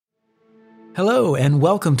Hello, and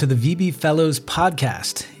welcome to the VB Fellows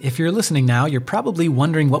podcast. If you're listening now, you're probably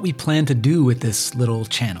wondering what we plan to do with this little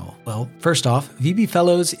channel. Well, first off, VB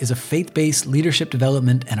Fellows is a faith-based leadership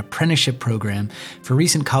development and apprenticeship program for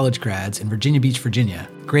recent college grads in Virginia Beach, Virginia,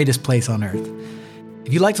 greatest place on earth.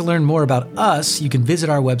 If you'd like to learn more about us, you can visit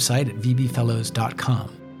our website at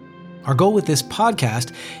vbfellows.com. Our goal with this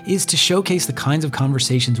podcast is to showcase the kinds of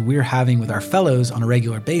conversations we're having with our fellows on a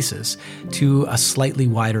regular basis to a slightly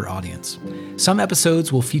wider audience. Some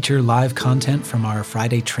episodes will feature live content from our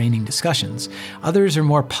Friday training discussions. Others are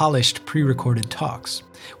more polished, pre-recorded talks.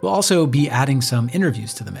 We'll also be adding some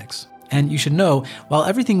interviews to the mix. And you should know, while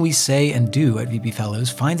everything we say and do at VB Fellows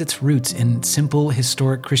finds its roots in simple,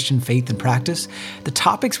 historic Christian faith and practice, the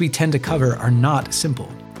topics we tend to cover are not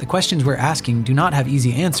simple. The questions we're asking do not have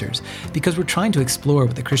easy answers because we're trying to explore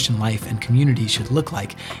what the Christian life and community should look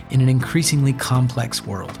like in an increasingly complex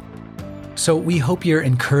world. So we hope you're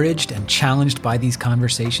encouraged and challenged by these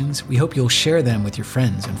conversations. We hope you'll share them with your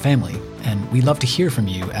friends and family. And we love to hear from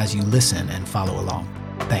you as you listen and follow along.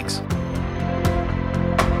 Thanks.